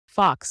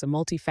Fox, a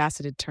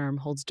multifaceted term,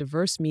 holds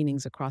diverse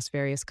meanings across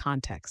various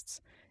contexts,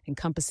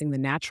 encompassing the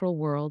natural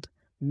world,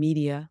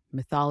 media,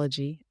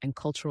 mythology, and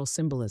cultural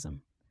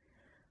symbolism.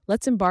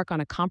 Let's embark on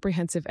a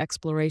comprehensive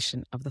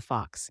exploration of the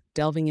fox,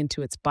 delving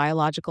into its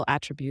biological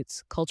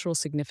attributes, cultural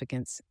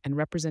significance, and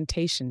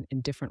representation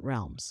in different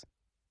realms.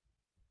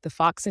 The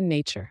fox in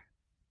nature.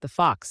 The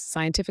fox,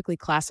 scientifically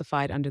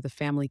classified under the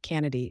family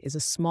Canidae, is a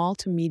small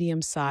to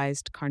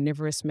medium-sized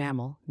carnivorous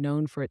mammal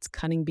known for its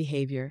cunning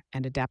behavior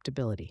and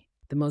adaptability.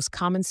 The most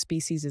common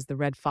species is the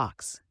red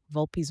fox,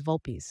 Vulpes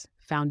vulpes,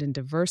 found in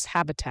diverse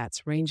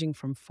habitats ranging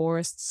from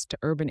forests to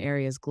urban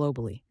areas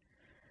globally.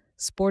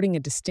 Sporting a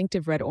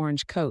distinctive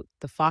red-orange coat,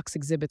 the fox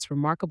exhibits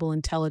remarkable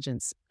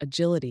intelligence,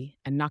 agility,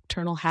 and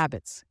nocturnal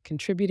habits,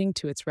 contributing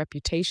to its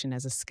reputation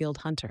as a skilled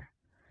hunter.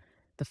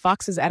 The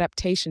fox's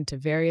adaptation to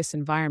various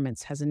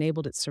environments has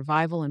enabled its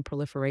survival and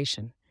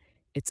proliferation.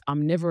 Its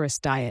omnivorous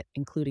diet,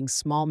 including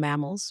small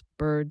mammals,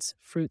 birds,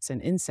 fruits,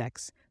 and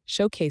insects,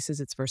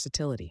 showcases its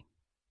versatility.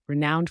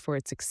 Renowned for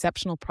its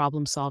exceptional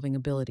problem-solving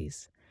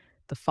abilities,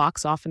 the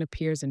fox often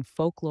appears in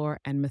folklore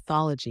and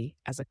mythology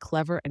as a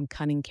clever and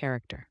cunning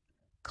character.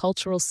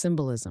 Cultural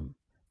symbolism.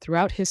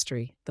 Throughout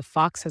history, the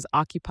fox has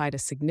occupied a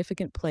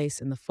significant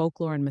place in the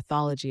folklore and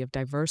mythology of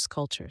diverse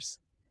cultures.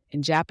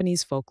 In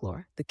Japanese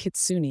folklore, the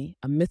kitsune,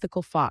 a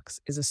mythical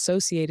fox, is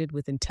associated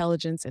with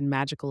intelligence and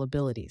magical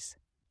abilities.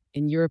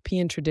 In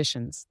European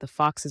traditions, the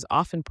fox is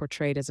often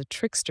portrayed as a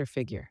trickster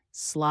figure,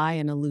 sly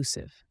and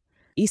elusive.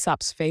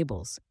 Aesop's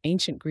fables,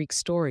 ancient Greek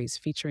stories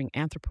featuring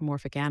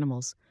anthropomorphic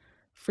animals,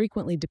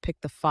 frequently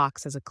depict the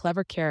fox as a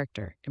clever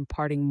character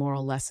imparting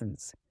moral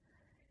lessons.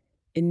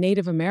 In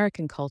Native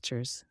American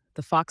cultures,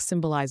 the fox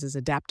symbolizes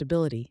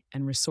adaptability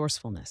and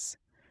resourcefulness.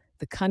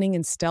 The cunning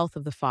and stealth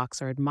of the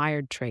fox are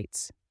admired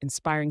traits,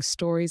 inspiring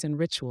stories and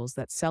rituals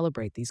that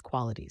celebrate these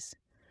qualities.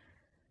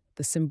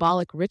 The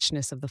symbolic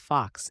richness of the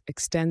fox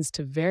extends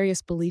to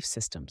various belief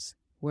systems,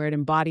 where it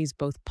embodies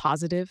both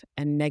positive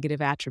and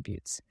negative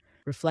attributes,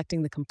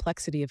 reflecting the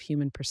complexity of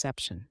human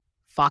perception.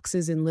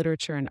 Foxes in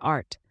literature and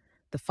art.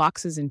 The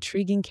fox's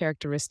intriguing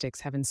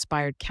characteristics have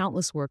inspired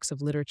countless works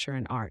of literature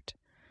and art.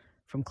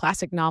 From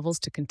classic novels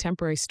to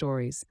contemporary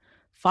stories,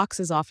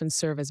 foxes often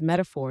serve as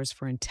metaphors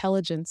for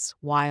intelligence,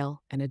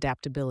 wile, and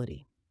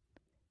adaptability.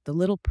 The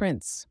Little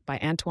Prince, by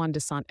Antoine de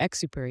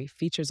Saint-Exupéry,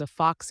 features a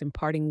fox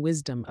imparting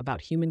wisdom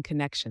about human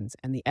connections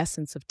and the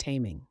essence of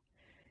taming.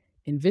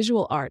 In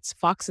visual arts,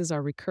 foxes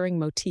are recurring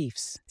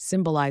motifs,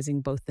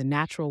 symbolizing both the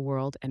natural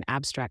world and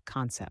abstract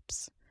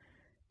concepts.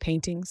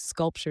 Paintings,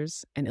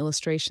 sculptures, and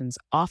illustrations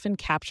often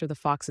capture the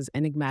fox's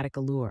enigmatic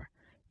allure,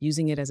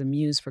 using it as a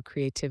muse for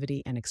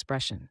creativity and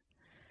expression.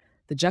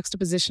 The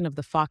juxtaposition of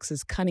the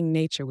fox's cunning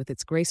nature with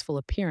its graceful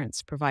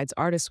appearance provides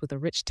artists with a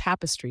rich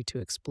tapestry to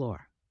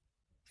explore.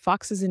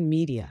 Foxes in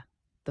media.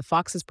 The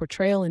fox's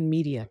portrayal in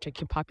media,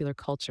 particularly popular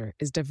culture,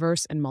 is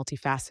diverse and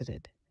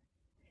multifaceted.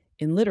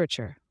 In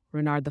literature,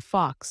 Renard the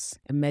Fox,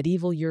 a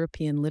medieval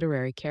European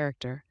literary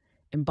character,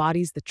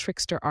 embodies the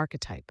trickster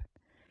archetype.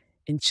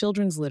 In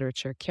children's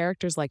literature,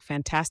 characters like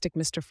Fantastic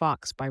Mr.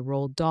 Fox by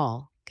Roald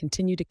Dahl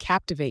continue to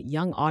captivate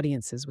young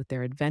audiences with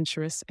their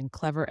adventurous and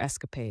clever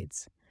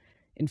escapades.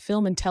 In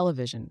film and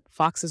television,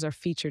 foxes are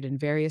featured in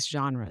various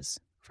genres,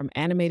 from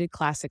animated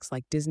classics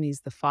like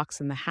Disney's The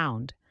Fox and the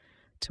Hound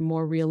to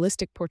more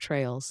realistic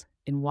portrayals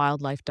in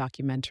wildlife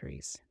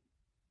documentaries.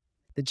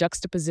 The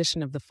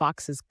juxtaposition of the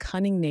fox's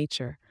cunning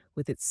nature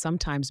with its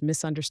sometimes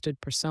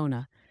misunderstood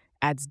persona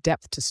adds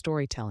depth to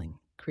storytelling,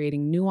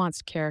 creating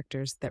nuanced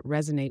characters that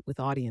resonate with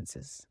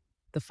audiences.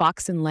 The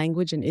fox in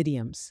language and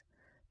idioms.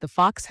 The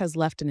fox has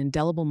left an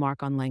indelible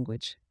mark on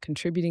language,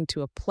 contributing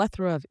to a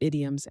plethora of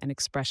idioms and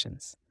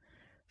expressions.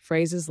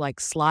 Phrases like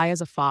sly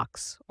as a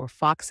fox or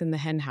fox in the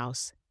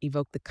henhouse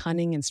evoke the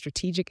cunning and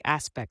strategic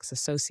aspects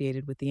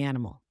associated with the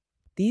animal.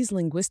 These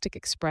linguistic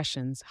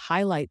expressions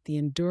highlight the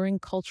enduring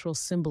cultural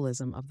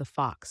symbolism of the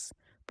fox,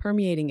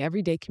 permeating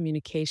everyday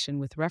communication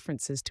with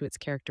references to its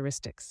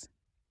characteristics.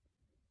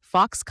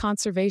 Fox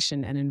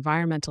conservation and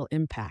environmental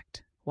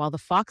impact. While the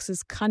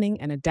fox's cunning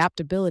and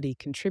adaptability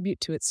contribute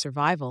to its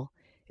survival,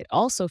 it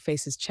also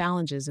faces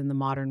challenges in the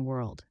modern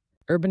world.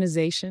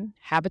 Urbanization,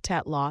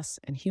 habitat loss,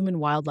 and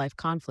human-wildlife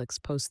conflicts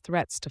pose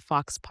threats to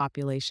fox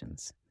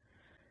populations.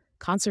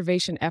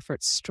 Conservation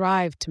efforts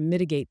strive to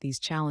mitigate these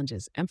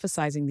challenges,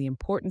 emphasizing the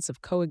importance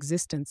of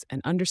coexistence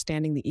and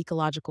understanding the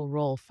ecological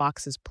role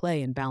foxes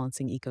play in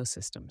balancing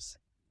ecosystems.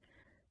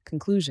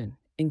 Conclusion.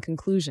 In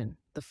conclusion,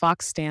 the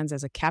fox stands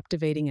as a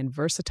captivating and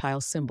versatile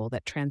symbol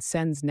that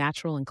transcends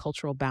natural and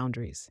cultural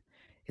boundaries.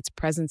 Its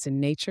presence in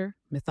nature,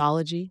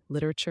 mythology,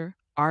 literature,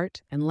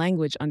 art, and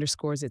language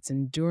underscores its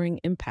enduring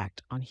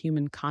impact on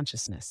human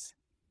consciousness.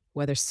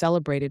 Whether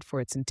celebrated for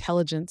its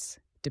intelligence,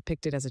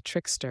 depicted as a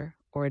trickster,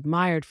 or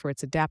admired for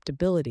its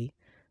adaptability,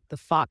 the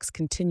fox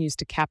continues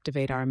to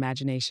captivate our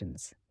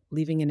imaginations,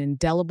 leaving an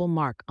indelible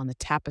mark on the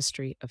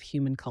tapestry of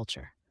human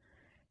culture.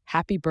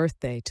 Happy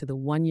birthday to the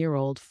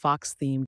one-year-old fox-themed